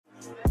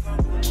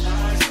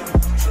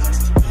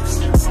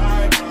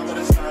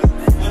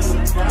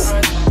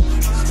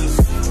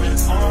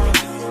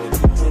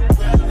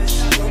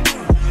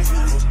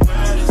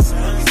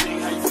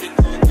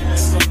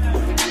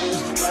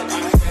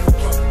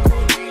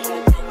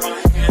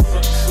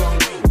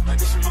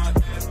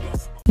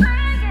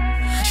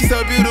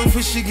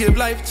for she give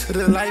life to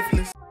the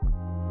lifeless.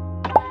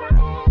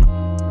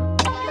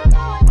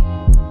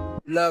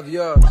 Love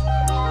yours.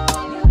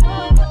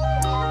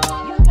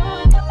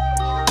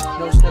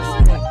 No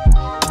such thing.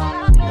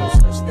 No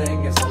such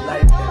thing as a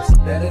life that's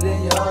better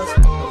than yours.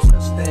 No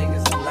such thing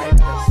as a life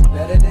that's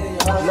better than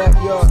yours. Love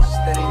yours. No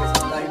such thing as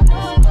a life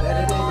that's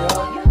better than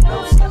yours. No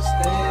such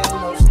thing,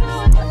 no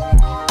such thing.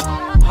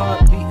 Heart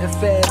beating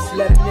fast,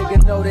 let a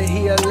nigga know that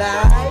he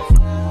alive.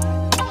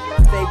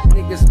 Fake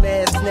niggas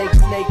mad, snakes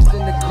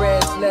in the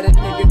grass, let a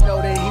nigga know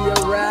that he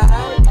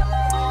arrived.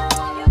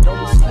 Don't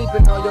be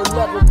sleeping on your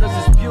lover,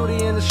 cause it's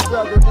beauty in the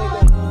struggle,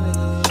 nigga.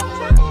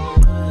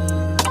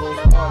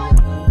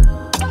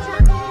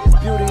 It's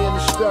beauty in the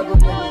struggle,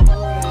 nigga.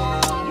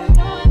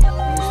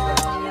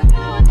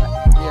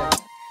 Yeah.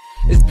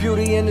 It's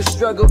beauty in the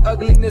struggle,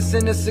 ugliness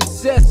in the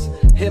success.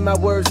 Hear my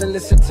words and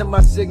listen to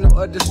my signal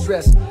of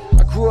distress.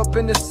 I grew up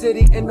in the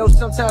city and know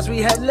sometimes we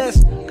had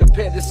less.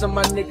 Compared to some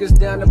of my niggas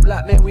down the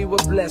block, man, we were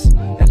blessed.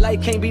 And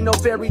life can't be no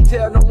fairy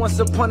tale, no once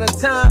upon a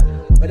time.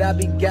 But I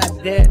be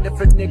goddamn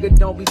if a nigga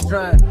don't be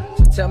trying.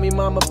 So tell me,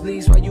 mama,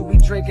 please, why you be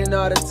drinking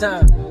all the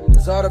time?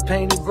 Cause all the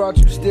pain he brought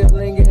you still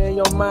linger in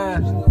your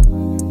mind.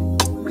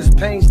 Cause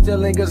pain still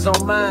lingers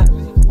on mine.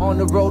 On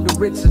the road to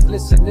riches,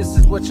 listen, this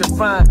is what you'll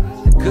find.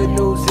 The good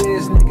news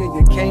is, nigga,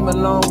 you came a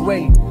long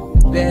way.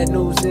 The bad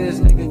news is,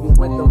 nigga, you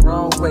went the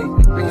wrong way.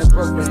 Being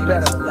broke is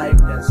better. Life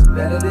that's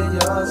better than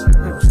yours.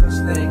 No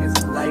such thing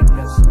as a life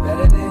that's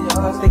better than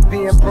yours. Think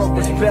being broke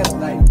is better.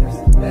 Life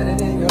that's better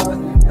than yours.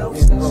 No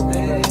such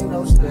thing,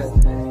 no such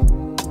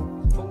thing.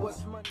 For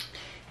what's money?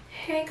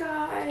 Hey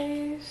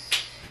guys,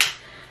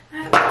 I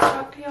haven't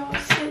talked to y'all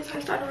since I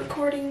started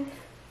recording,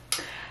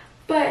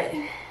 but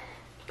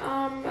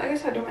I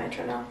guess I'll do my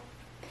intro now.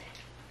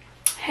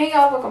 Hey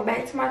y'all, welcome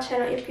back to my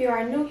channel. If you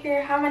are new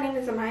here, hi, my name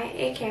is Maya,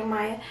 aka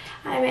Maya.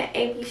 I'm an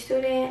AB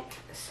student.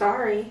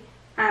 Sorry,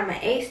 I'm an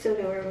A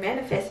student. We're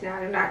manifesting now.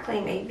 I do not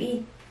claim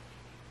AB.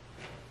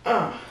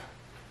 I'm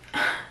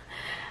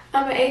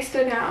an A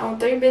student. I own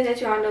 3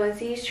 businesses. Y'all know as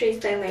these trees,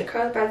 they make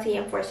curls by T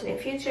and Fortunate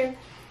Future.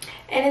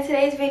 And in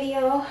today's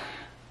video,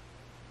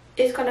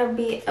 it's gonna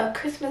be a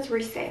Christmas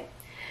reset.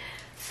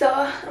 So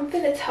I'm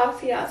gonna talk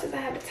to y'all since I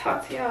haven't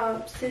talked to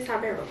y'all since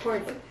I've been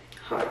recording.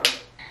 Hold on.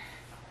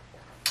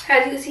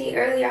 As you can see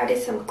earlier, I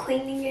did some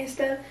cleaning and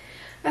stuff.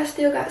 I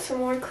still got some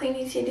more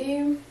cleaning to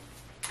do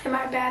in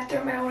my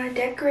bathroom. I want to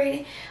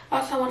decorate it.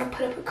 Also, I want to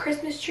put up a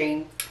Christmas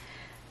tree.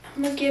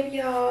 I'm gonna give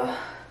y'all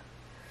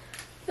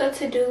a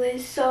to-do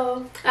list.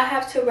 So I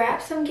have to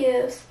wrap some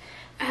gifts.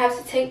 I have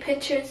to take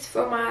pictures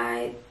for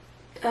my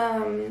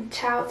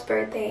child's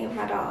birthday,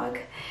 my dog.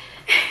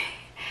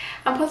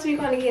 I'm supposed to be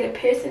going to get a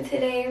piercing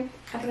today.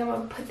 I think I'm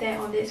going to put that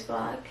on this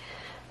vlog.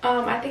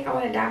 I think I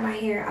want to dye my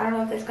hair. I don't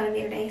know if that's going to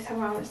be today, so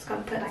I'm just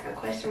going to put like a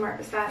question mark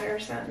beside it or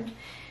something.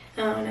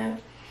 I don't know.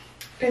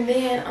 And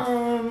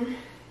then,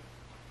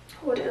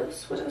 what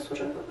else? I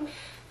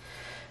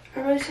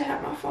really should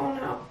have my phone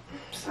out.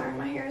 Sorry,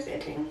 my hair is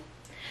itching.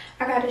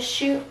 I got to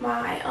shoot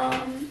my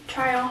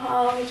try on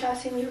haul, which y'all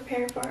seen me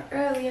preparing for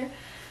earlier.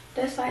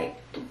 That's like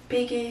the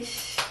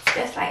biggest,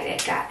 that's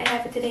like that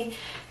happened today.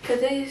 Because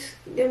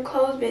them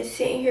clothes been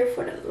sitting here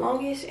for the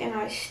longest and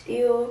I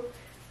still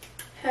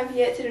have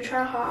yet to do try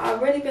on haul.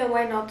 I've really been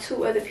waiting on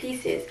 2 other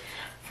pieces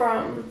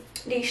from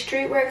these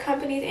streetwear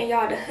companies, and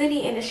y'all, the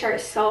hoodie and the shirt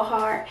is so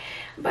hard,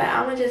 but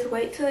I'm gonna just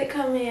wait till it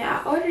come in.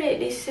 I ordered it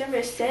December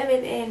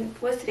 7th and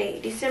what's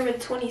today? December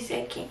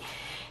 22nd,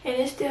 and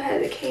it still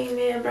hasn't came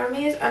in. But I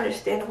mean, it's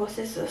understandable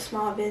since it's a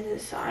small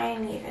business, so I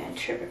ain't even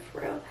tripping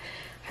for real.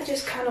 I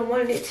just kind of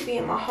wanted it to be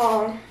in my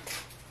haul,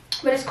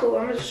 but it's cool.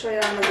 I'm gonna just show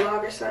y'all on the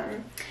vlog or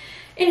something.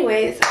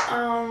 Anyways,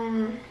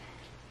 I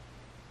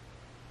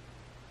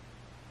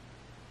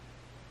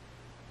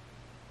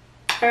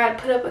gotta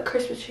put up a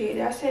Christmas tree. Did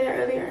I say that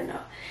earlier or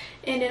no?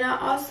 And then I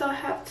also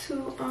have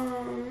to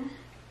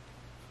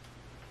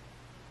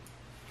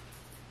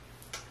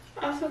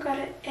also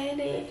gotta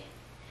edit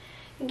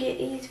and get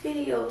these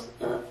videos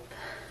up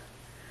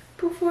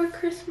before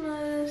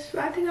Christmas.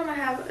 I think I'm gonna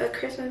have a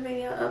Christmas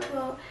video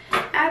upload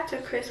after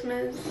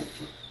Christmas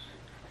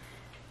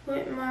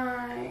with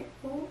my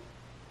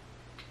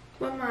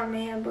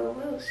man, but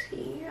we'll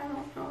see. I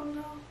don't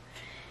know.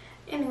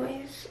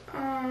 Anyways,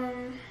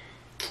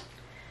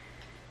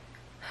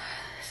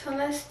 so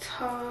let's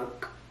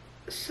talk.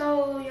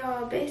 So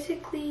y'all,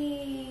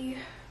 basically,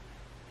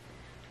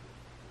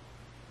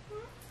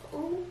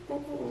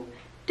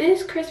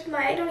 this Christmas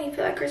night, I don't even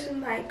feel like Christmas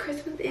night.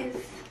 Christmas is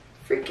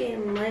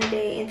freaking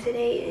Monday and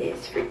today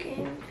is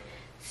freaking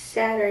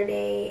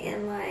Saturday,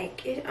 and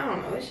like I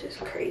don't know, it's just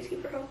crazy,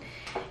 bro.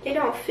 It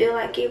don't feel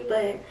like it,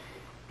 but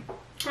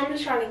I'm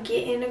just trying to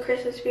get in the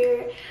Christmas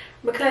spirit,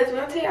 because when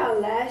I tell y'all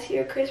last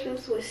year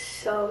Christmas was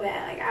so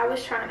bad. Like I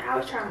was trying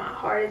my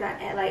hardest not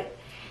to act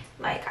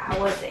like I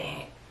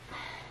wasn't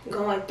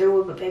going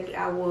through it, but baby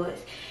I was,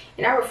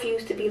 and I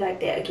refuse to be like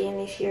that again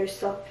this year.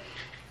 So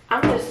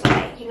I'm just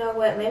like, you know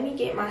what, let me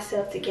get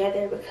myself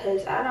together,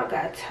 because I don't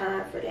got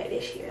time for that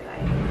this year.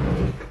 Like,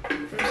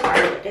 I'm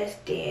sorry, but that's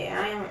dead.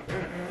 I am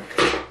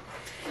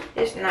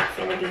It's not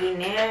finna be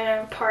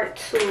now part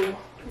 2.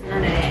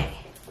 None of that.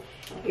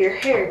 You're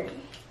hearing me.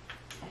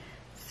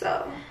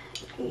 So,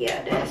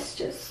 yeah, that's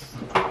just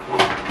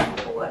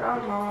what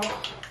I'm on.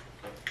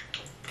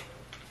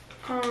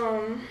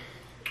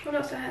 What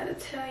else I had to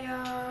tell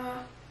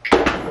y'all?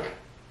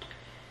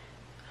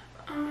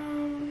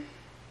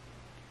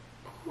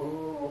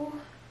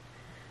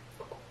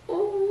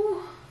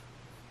 Ooh,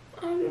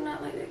 I do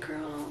not like that curl.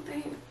 I don't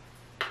think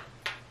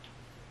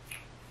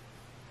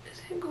this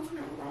ain't going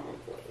the wrong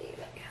way.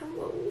 Like,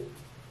 hello.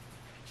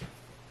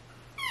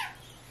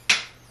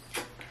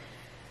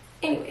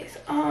 Anyways,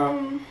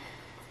 I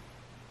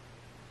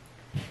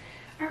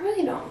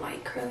really don't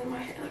like curling my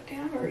hair like that.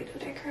 I'm gonna redo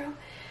that curl.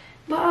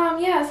 But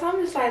yeah, so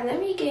I'm just like, let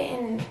me get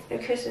in the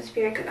Christmas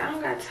spirit, because I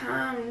don't got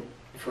time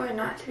for it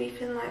not to be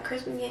feeling like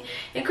Christmas again.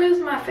 And Christmas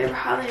is my favorite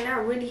holiday, and I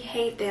really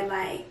hate that,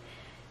 like,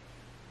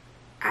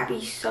 I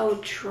be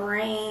so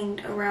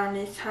drained around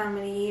this time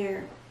of the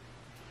year.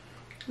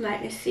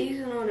 Like, the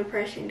seasonal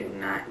depression do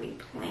not be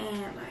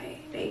playing.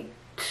 Like, they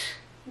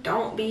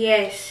don't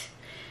BS.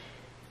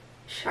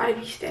 Shawty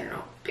be standing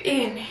on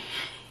business.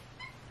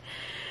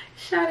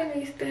 Shawty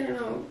be standing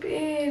on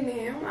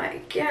business. I'm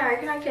like, yeah,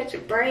 can I catch a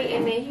break?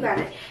 And then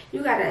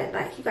you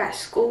got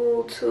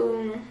school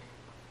too.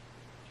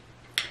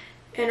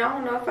 And I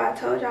don't know if I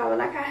told y'all, but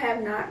like, I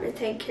have not been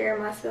taking care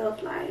of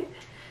myself. Like,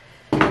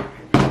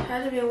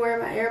 I've just been worried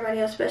about everybody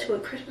else, especially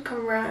with Christmas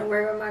coming around, and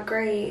worried about my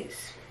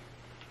grades.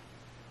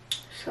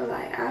 So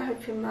like, I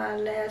have been my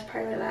last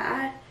priority. Like,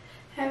 I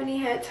haven't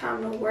even had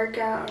time to work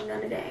out or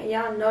none of that. And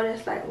y'all know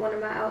that's like one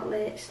of my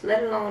outlets,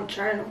 let alone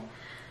journal.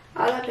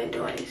 All I've been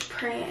doing is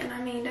praying. And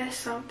I mean, that's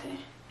something.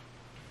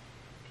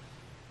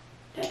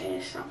 That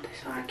is something.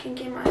 So I can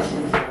give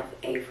myself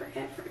A for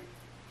effort.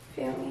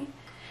 Feel me?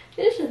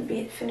 This should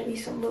be finna be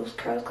some loose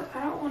curls, because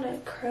I don't want to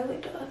curl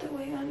it the other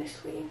way,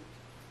 honestly.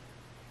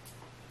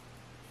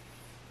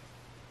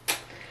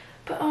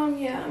 But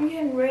yeah, I'm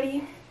getting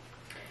ready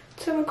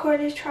to record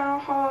this trial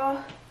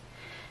haul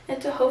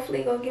and to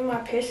hopefully go get my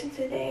piercing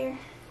today.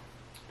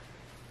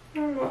 I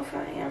don't know if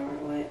I am or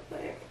what,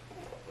 but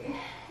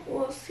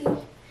we'll see.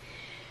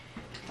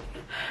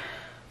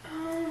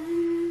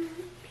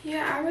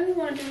 Yeah, I really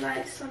want to do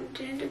like some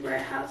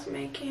gingerbread house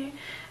making.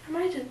 I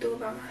might just do it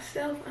by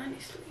myself,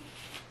 honestly.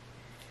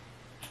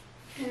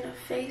 In a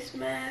face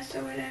mask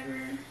or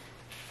whatever.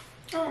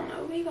 I don't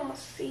know, we gonna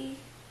see.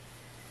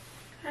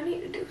 I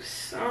need to do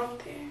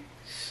something.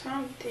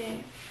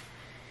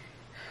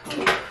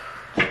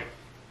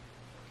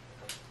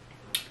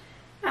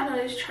 I know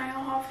this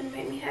try-on haul finna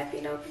make me happy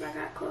though, because I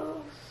got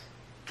clothes.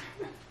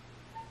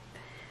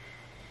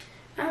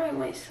 I've been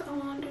waiting so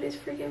long to do this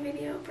freaking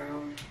video,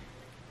 bro.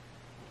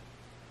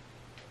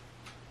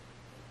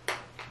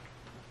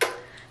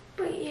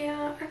 But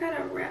yeah, I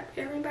gotta wrap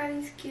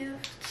everybody's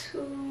gift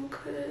too,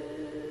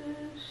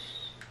 because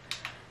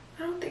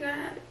I don't think I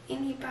have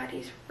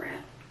anybody's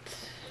wrapped.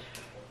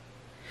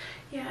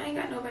 Yeah, I ain't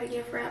got nobody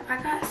gift wrap.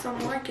 I got some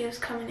more gifts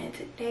coming in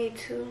today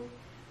too.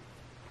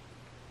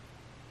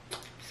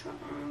 So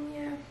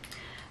yeah,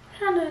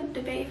 I'm trying to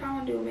debate if I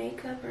want to do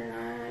makeup or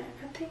not.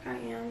 I think I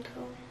am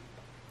though,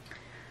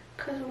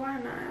 cause why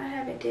not? I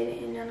haven't did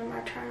it in none of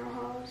my trial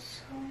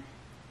hauls. So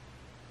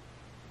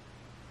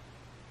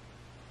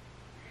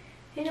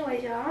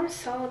anyways, y'all, I'm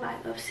so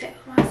like upset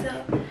with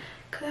myself,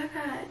 cause I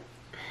got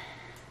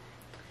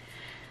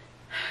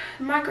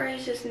my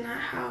grades just not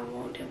how I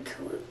want them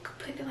to look,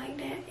 put it like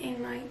that.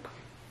 And like,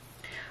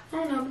 I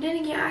don't know, but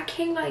then again, I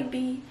can't like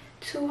be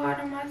too hard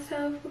on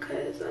myself,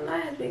 because a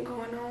lot has been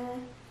going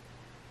on,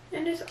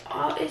 and it's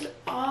always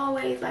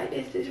like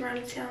this around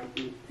this time of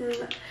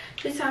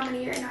the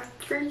year, and I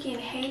freaking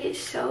hate it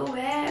so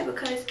bad,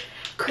 because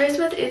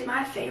Christmas is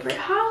my favorite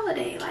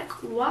holiday. Like,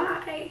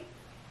 why?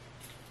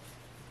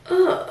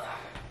 Ugh,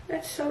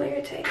 that's so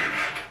irritating.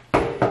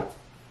 But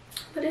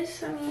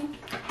it's, I mean,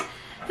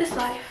 it's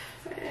life.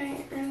 It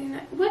ain't really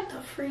not, what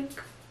the freak?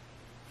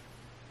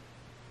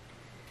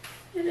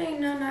 It ain't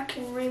nothing I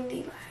can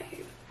really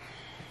like.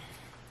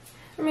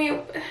 I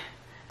mean,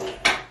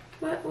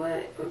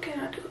 what can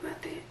I do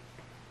about that?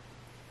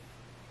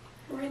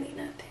 Really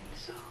nothing.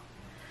 So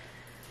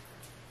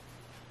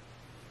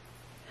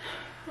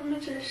I'm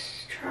gonna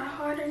just try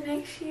harder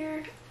next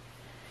year.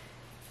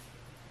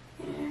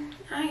 Yeah,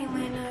 I ain't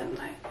letting up.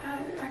 Like,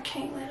 I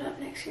can't let up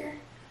next year.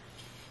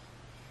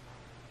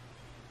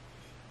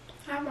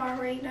 I've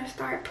already done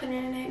started putting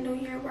in that New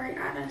Year work.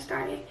 I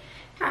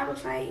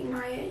was like,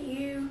 Maya,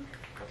 you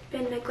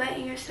been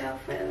neglecting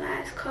yourself for the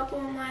last couple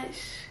of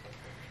months.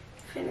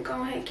 Finna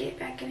go ahead and get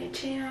back in the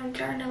gym,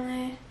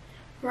 journaling,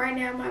 write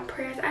down my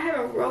prayers. I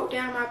haven't wrote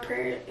down my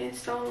prayers in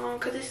so long,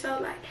 because it's so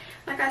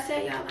like I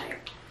said, y'all,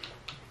 like,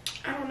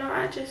 I don't know,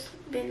 I just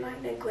been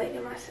like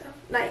neglecting myself.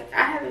 Like,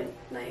 I haven't,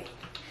 like,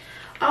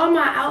 all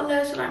my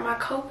outlets, like my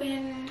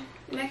coping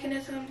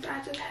mechanisms,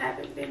 I just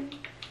haven't been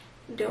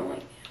doing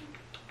it.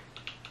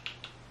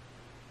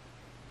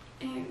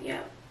 And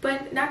yeah,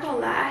 but not gonna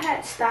lie, I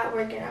had to stop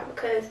working out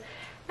because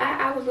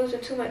I was losing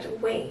too much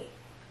weight.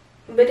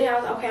 But then I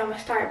was like, okay, I'm gonna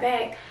start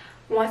back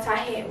once I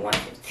hit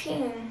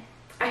 115.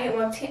 I hit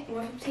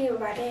 115, but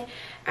by then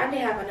I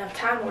didn't have enough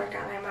time to work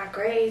out. Like my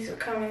grades were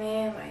coming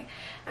in, like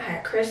I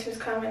had Christmas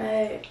coming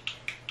up.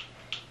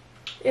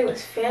 It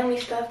was family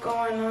stuff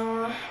going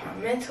on. My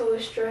mental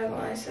was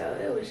struggling, so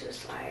it was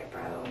just like,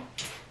 bro.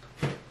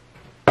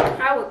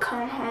 I would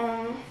come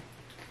home,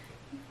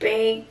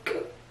 bake.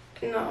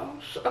 No,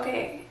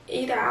 okay.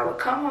 Either I would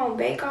come home,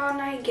 bake all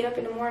night, get up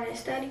in the morning and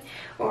study,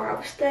 or I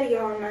would study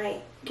all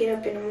night, get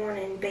up in the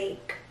morning and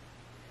bake.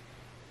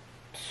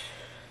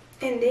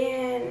 And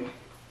then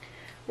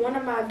one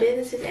of my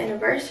business's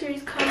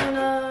anniversaries coming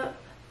up,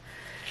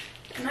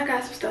 and I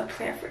got some stuff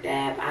planned for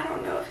that, but I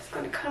don't know if it's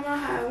gonna come out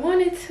how I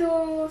wanted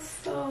to.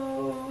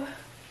 So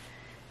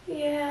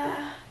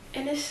yeah,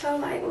 and it's so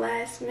like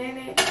last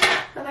minute.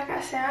 But like I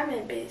said, I've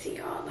been busy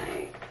all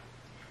night.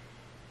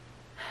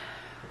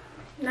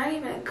 Not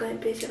even a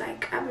good busy.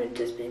 Like I've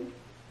just been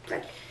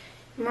like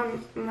my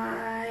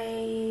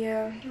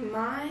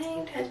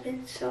mind has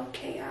been so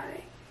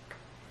chaotic,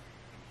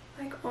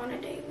 like on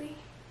a daily.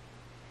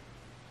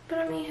 But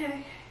I mean,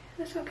 hey,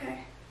 it's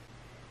okay.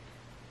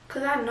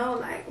 Cause I know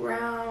like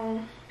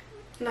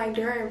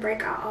during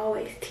break I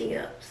always tee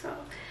up, so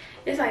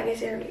it's like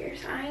it's every year.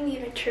 So I ain't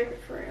even tripping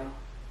for real.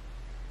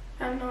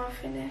 I know I'm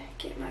finna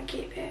get my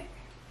get back.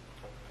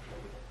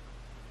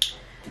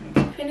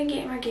 Finna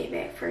get my get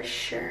back for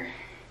sure.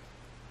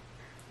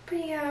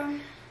 But yeah,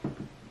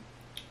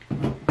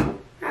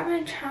 I've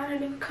been trying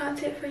to do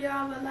content for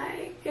y'all, but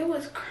like it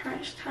was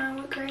crunch time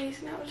with grades,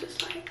 and I was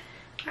just like,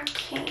 I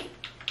can't.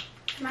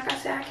 And like I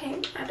said, I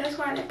can't. That's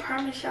why I didn't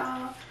promise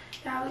y'all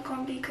that I was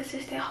gonna be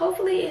consistent.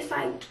 Hopefully it's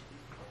like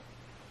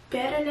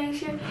better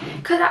next year,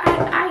 cause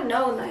I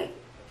know like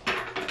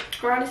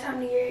around this time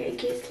of the year it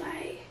gets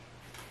like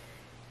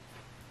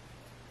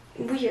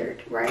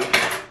weird, right?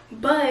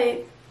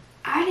 But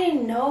I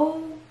didn't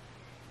know.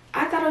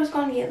 I thought I was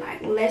gonna get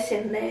like less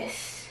and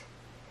less.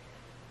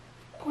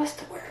 What's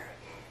the word?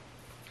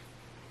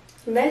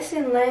 Less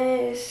and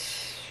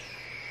less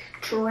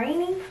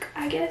draining,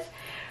 I guess.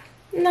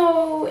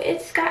 No,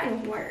 it's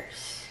gotten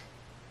worse.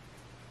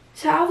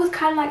 So I was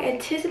kind of like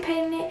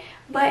anticipating it,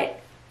 but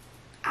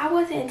I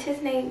wasn't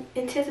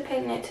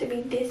anticipating it to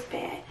be this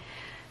bad.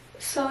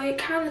 So it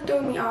kind of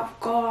threw me off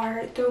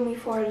guard, threw me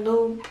for a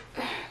loop,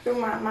 threw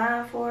my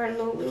mind for a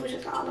loop. It was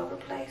just all over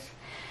the place.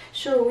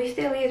 Sure, we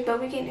still is,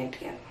 but we getting it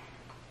together.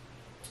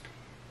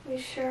 We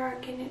sure are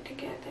getting it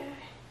together.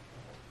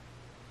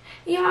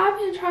 Yeah, I've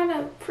been trying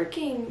to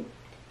freaking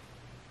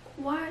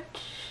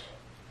watch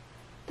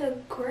The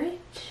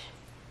Grinch.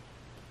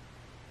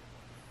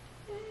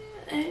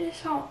 And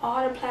it's on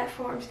all the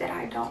platforms that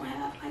I don't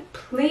have. Like,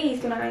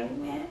 please do not make me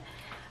mad.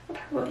 I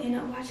probably will end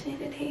up watching it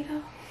today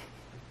though.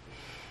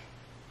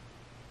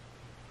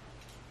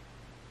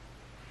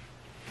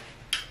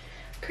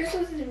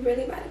 Christmas is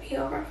really about to be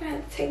over. I'm gonna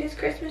have to take this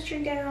Christmas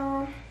tree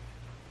down.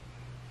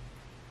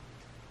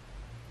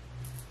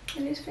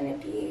 And it's gonna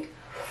be,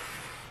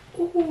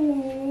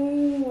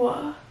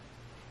 ooh,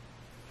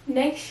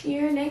 next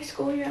year, next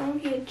school year, I'm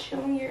gonna be a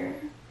junior.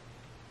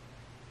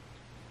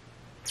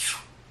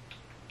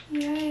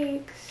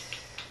 Yikes.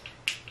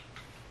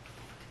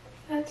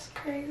 That's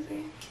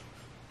crazy.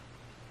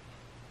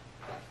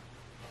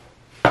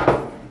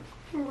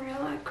 Real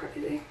life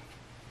crazy.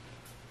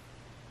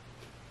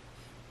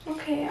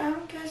 Okay, I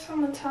guess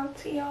I'm gonna talk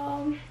to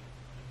y'all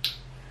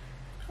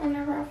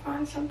whenever I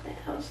find something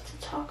else to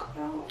talk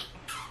about.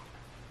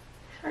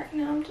 Right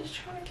now I'm just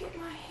trying to get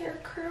my hair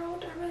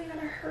curled. I really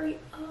gotta hurry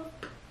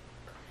up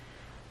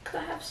because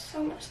I have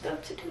so much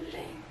stuff to do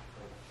today.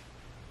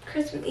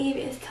 Christmas Eve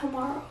is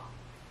tomorrow.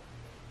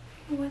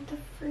 What the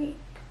freak?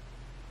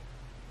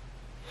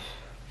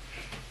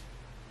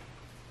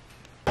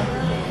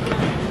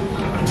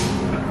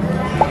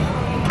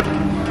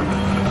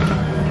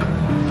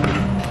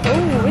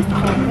 Oh, it's a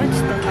whole bunch of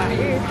stuff out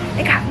here.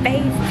 They got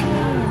face tea.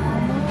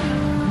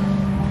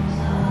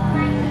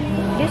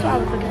 Guess what I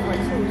was looking for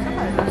too?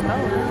 Somebody just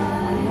stole it.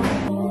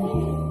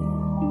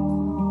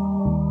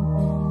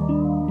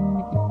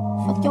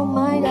 Fuck your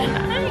mind up. I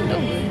ain't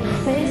doing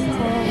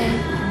FaceTime.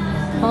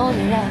 Hold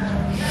me up.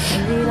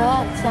 Read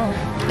all the time.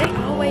 They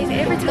always,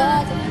 every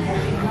time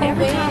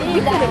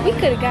we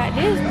could have got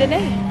this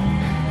today.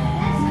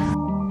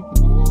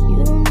 You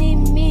don't need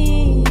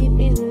me,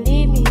 please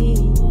believe me.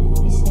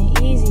 This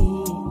ain't easy.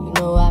 You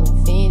know I've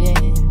been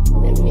feeding.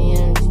 Let me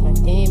unleash my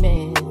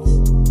demons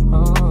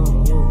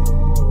on you.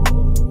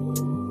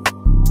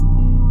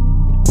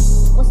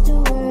 What's the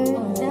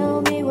word?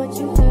 Tell me what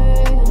you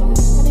heard.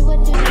 Tell me what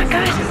you heard. My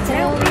gosh, just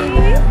tell me.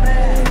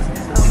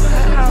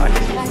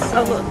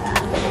 Oh, look.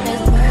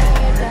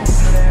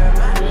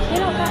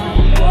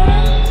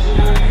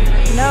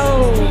 No,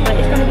 but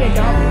it's gonna be a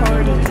dog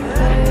party.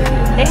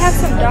 They have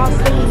some dog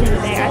cookies in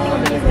the bag. I think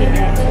I'm gonna get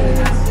that too.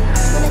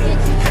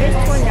 It's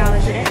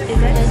 $20. Is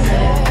that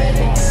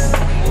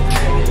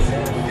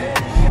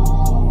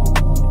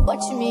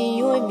What you mean,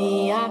 you and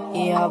me? I'm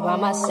here all by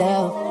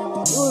myself.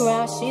 You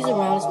around, she's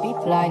around. Let's be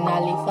polite,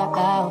 not leave her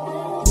out.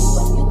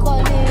 What you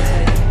call this?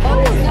 I'm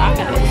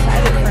excited for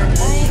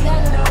I ain't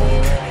got no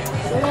fear.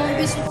 So don't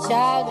be so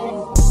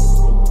childish.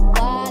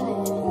 Why?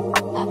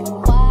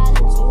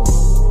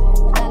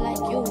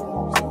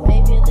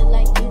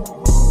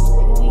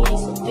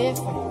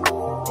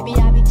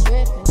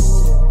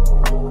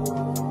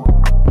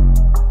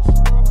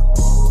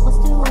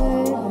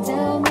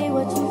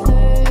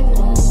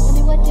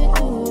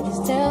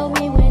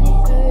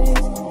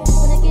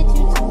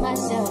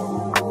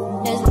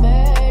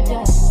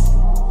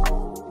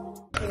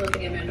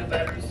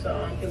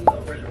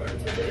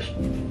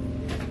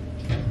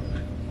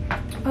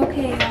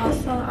 Okay, y'all,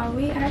 so are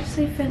we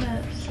actually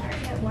finna, sorry,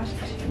 I watched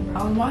that shit.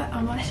 I'm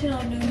watching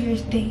on New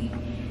Year's Day.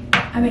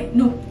 I mean,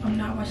 no, I'm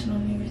not watching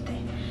on New Year's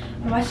Day.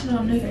 I'm watching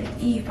on New Year's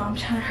Eve. I'm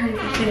trying to hurry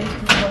up this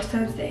before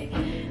Sunday.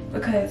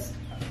 Because,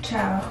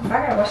 child, I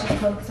gotta wash this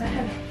clothes because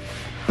I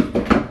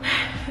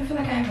feel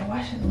like I haven't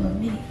washed in a little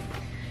minute.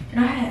 And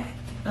I had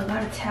a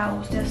lot of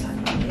towels. That's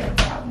not even the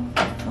problem.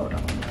 Hold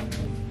on.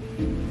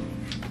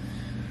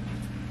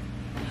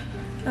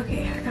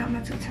 Okay, I got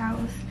my 2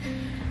 towels.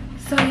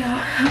 So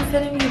y'all, I'm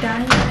finna be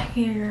dyeing my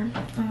hair.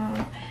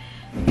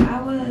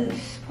 I was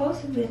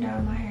supposed to be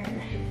dyeing my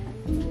hair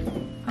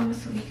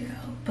almost a week ago,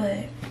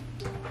 but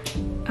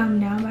I'm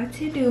now about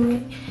to do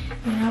it,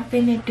 and I'm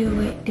finna do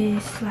it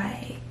this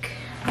like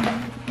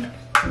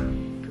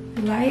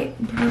light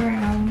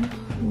brown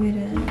with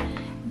a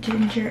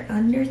ginger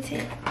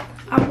undertone.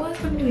 I was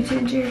gonna do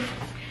ginger,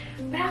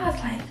 but I was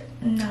like,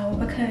 no,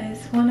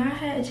 because when I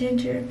had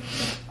ginger,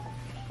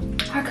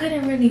 I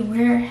couldn't really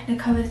wear the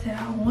colors that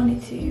I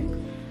wanted to.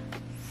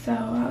 So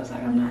I was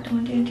like, I'm not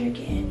doing ginger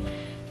again.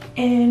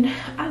 And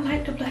I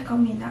like the black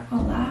on me, not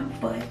gonna lie,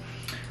 but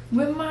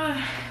with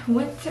my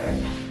winter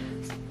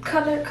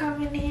color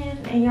coming in,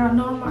 and y'all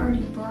know I'm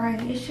already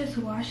bright, it's just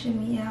washing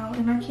me out,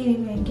 and I can't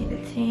even get a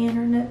tan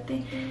or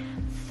nothing.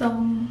 So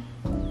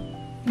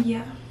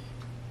yeah,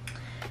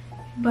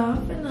 but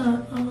I'm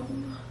gonna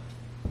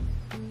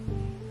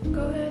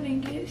go ahead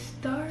and get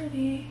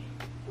started.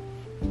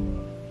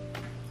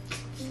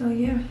 So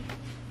yeah,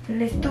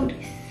 let's do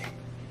this.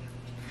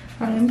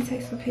 Alright, let me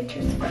take some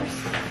pictures first.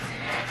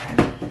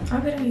 I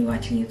better be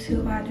watching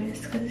YouTube while I do this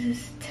because it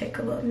just take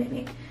a little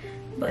minute.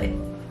 But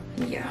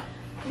yeah.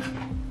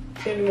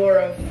 Maybe more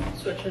of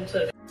switching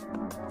to.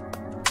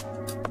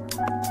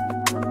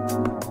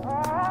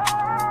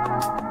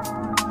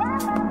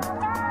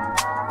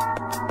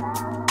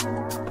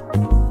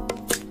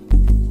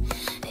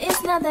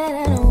 It's not that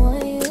I don't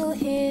want you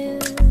here.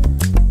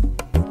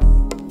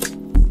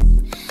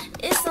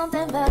 It's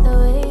something about the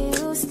way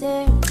you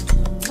stare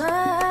into my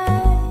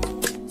eyes.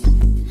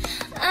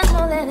 I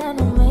know that I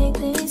don't make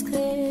things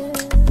clear.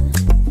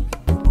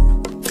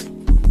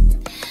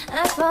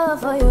 I fall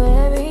for you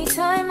every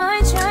time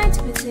I try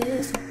to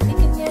resist. We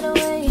can get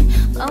away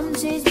from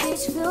these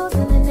beach views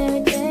and then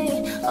every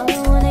day. All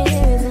I wanna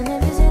hear is an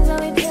episode that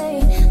we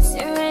play.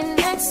 Sit right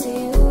next to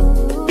you.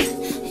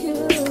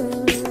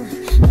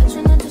 I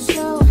try not to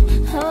show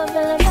how I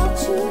feel about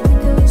you.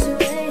 Because you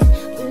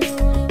really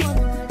wanna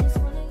just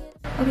wanna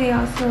get. Okay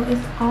y'all, so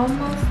it's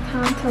almost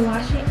time to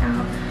wash it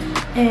out.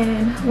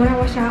 And when I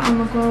wash it out, I'm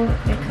gonna go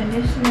with the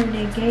conditioner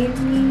they gave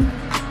me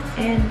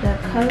and the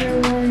color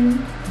one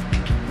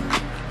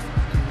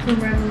from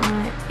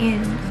Revlon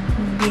and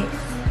this,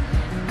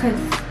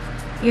 because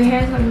your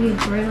hair is gonna be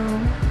brittle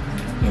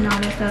and all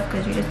that stuff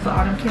because you just put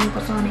all them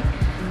chemicals on it.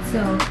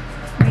 So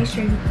make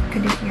sure you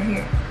condition your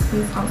hair. This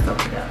is gonna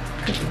soak it up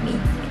because it needs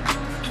it.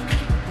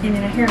 And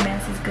then a hair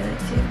mask is good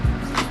too.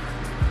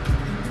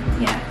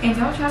 Yeah, and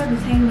don't try to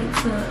detain it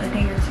to a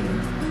day or 2.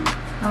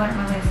 I learned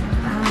my lesson.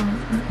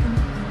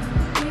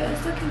 Yeah,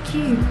 it's looking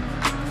cute.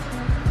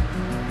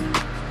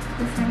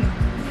 Let's see.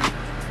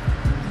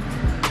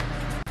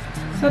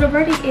 So the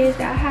verdict is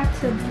that I have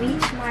to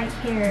bleach my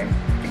hair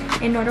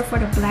in order for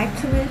the black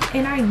to lift,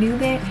 and I knew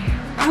that.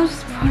 I was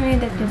just praying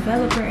that the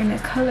developer and the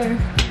color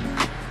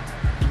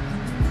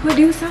would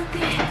do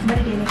something, but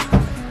it didn't.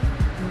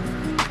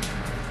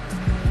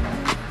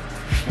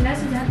 And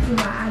that's exactly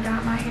why I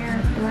dyed my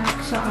hair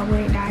black, so I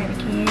wouldn't dye it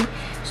again.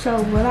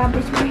 So will I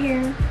bleach my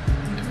hair?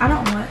 I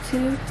don't want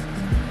to,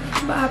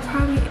 but I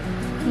probably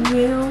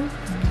will.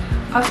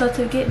 Also,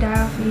 to get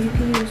dye off, you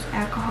can use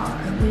alcohol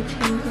or witch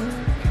hazel.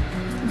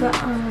 But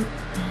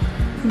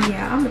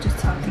yeah, I'm gonna just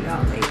talk to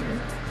y'all later.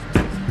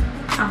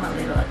 I'm a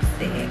little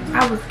upset.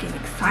 I was getting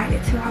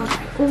excited too. I was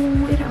like,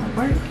 oh, it don't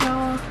work,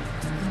 y'all.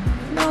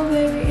 No,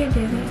 baby, it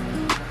didn't.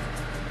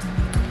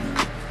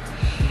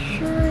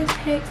 Sure as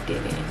heck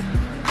didn't.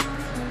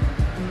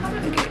 I'm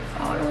gonna get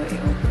all the way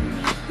over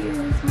here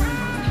with my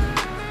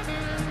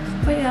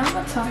question. But yeah, I'm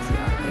gonna talk to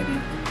y'all later.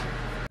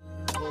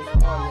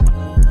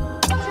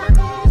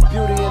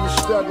 Beauty in the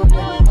struggle,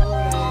 nigga.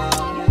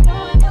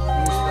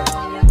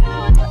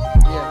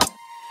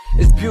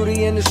 It's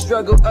beauty in the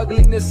struggle,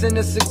 ugliness in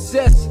the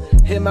success.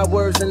 Hear my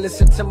words and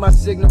listen to my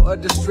signal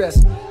of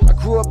distress. I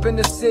grew up in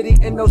the city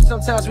and know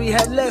sometimes we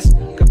had less.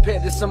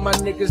 Compared to some of my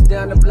niggas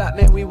down the block,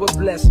 man, we were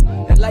blessed.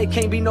 And life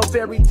can't be no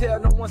fairy tale,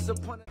 no once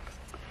upon a...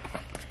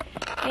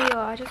 Hey y'all,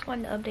 I just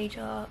wanted to update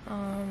y'all.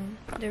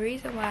 The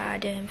reason why I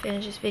didn't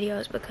finish this video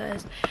is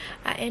because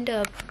I ended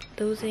up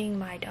losing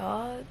my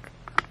dog.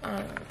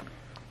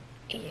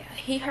 Yeah,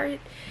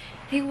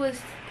 he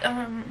was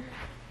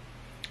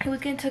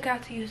getting took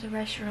out to use the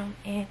restroom,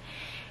 and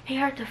he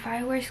heard the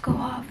fireworks go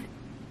off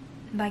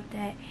like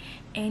that,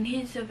 and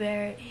he's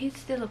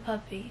still a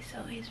puppy,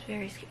 so he's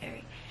very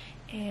scary,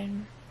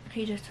 and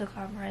he just took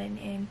off running,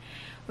 and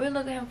we were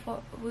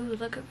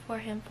looking for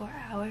him for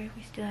an hour.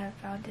 We still haven't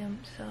found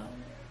him, so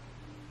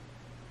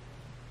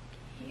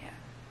yeah.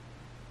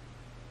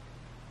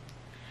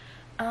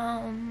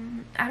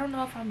 I I don't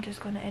know if I'm just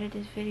gonna edit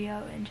this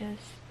video and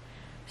just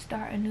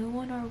start a new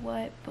one or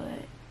what, but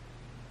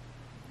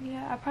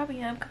yeah, I probably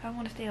am, because I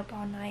want to stay up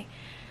all night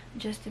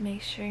just to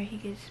make sure he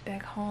gets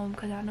back home,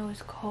 because I know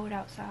it's cold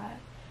outside.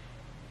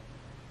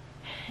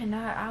 And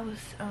I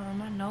was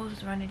my nose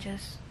was running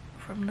just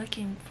from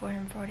looking for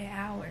him for the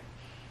hour.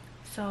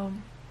 So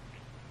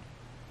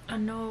I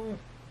know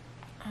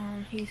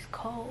he's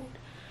cold,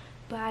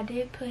 but I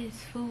did put his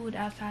food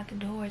outside the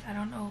doors. I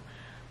don't know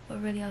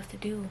what really else to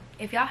do.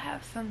 If y'all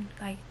have something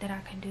like that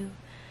I can do,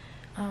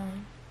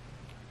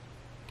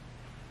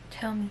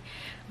 tell me.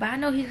 But I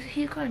know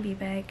he's gonna be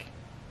back.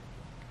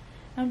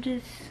 I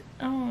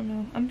don't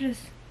know,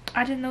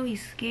 I just know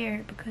he's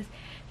scared because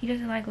he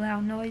doesn't like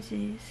loud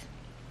noises.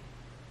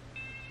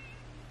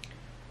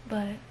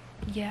 But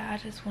yeah, I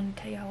just want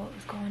to tell y'all what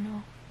was going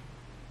on.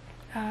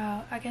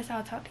 I guess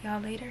I'll talk to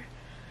y'all later.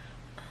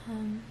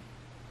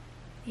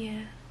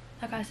 Yeah,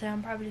 like I said,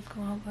 I'm probably just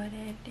going to go ahead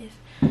and edit this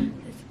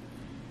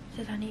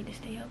since I need to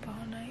stay up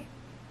all night.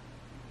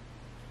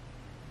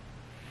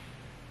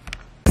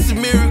 It's a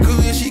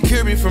miracle, yeah, she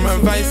cured me from my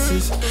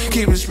vices.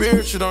 Keep it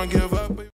spiritual, don't give up.